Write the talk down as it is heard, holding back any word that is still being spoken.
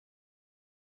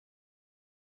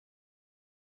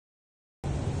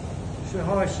So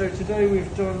hi, so today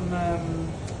we've done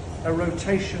a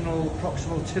rotational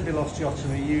proximal tibial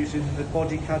osteotomy using the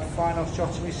Bodycad fine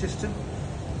osteotomy system.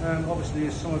 Obviously,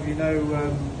 as some of you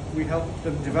know, we helped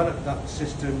them develop that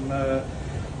system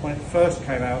when it first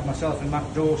came out. Myself and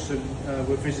Matt Dawson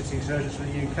were visiting surgeons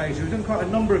from the UK, so we've done quite a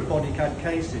number of Bodycad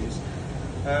cases.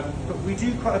 But we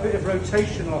do quite a bit of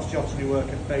rotational osteotomy work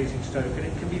at Basingstoke, and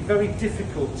it can be very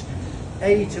difficult,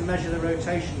 A, to measure the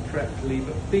rotation correctly,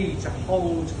 but B, to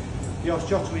hold the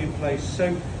osteotomy in place.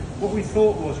 So what we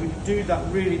thought was we could do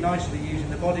that really nicely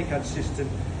using the Bodycad system.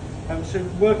 So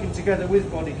working together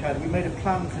with Bodycad, we made a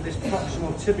plan for this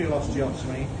proximal tibial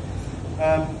osteotomy,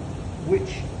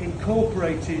 which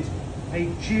incorporated a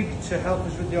jig to help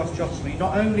us with the osteotomy.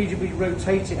 Not only did we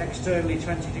rotate it externally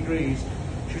 20 degrees,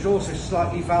 she was also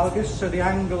slightly valgus, so the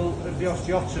angle of the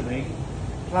osteotomy,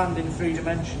 planned in 3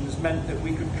 dimensions, meant that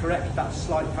we could correct that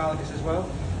slight valgus as well.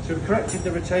 So we corrected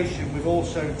the rotation. We've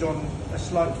also done a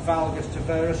slight valgus to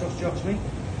varus osteotomy.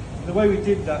 The way we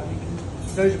did that,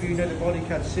 those of you who know the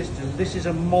Bodycad system, this is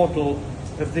a model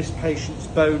of this patient's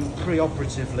bone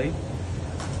pre-operatively.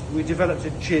 We developed a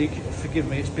jig, forgive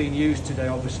me, it's being used today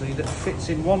obviously, that fits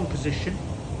in one position.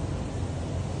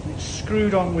 It's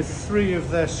screwed on with 3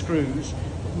 of their screws.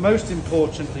 Most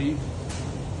importantly,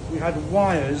 we had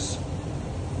wires,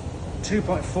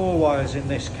 2.4 wires in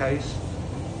this case,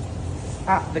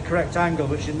 at the correct angle,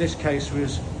 which in this case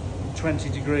was 20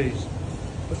 degrees.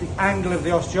 But the angle of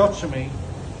the osteotomy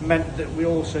meant that we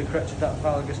also corrected that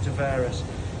valgus to varus.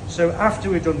 So after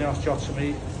we'd done the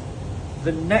osteotomy,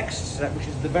 the next step, which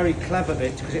is the very clever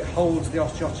bit, because it holds the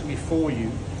osteotomy for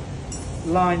you,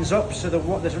 lines up so the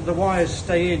wires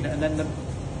stay in, and then the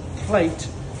plate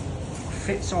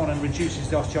fits on and reduces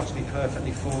the osteotomy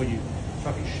perfectly for you.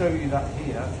 So I can show you that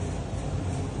here.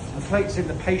 The plate's in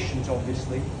the patient,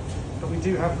 obviously, but we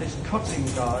do have this cutting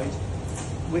guide,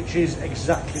 which is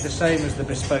exactly the same as the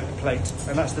bespoke plate,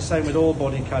 and that's the same with all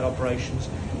Bodycad operations.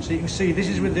 So you can see this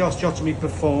is with the osteotomy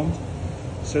performed.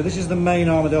 So this is the main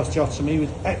arm of the osteotomy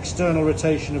with external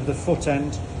rotation of the foot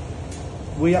end.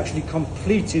 We actually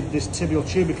completed this tibial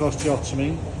tubercle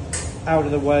osteotomy out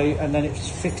of the way, and then it's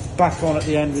fixed back on at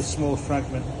the end with small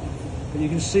fragment. But you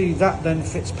can see that then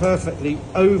fits perfectly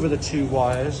over the 2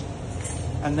 wires,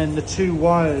 and then the 2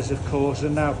 wires, of course, are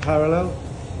now parallel.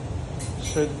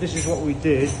 So this is what we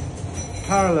did,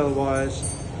 parallel wires,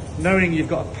 knowing you've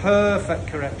got a perfect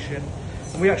correction.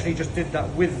 And we actually just did that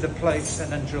with the plates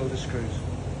and then drilled the screws.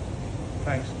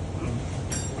 Thanks.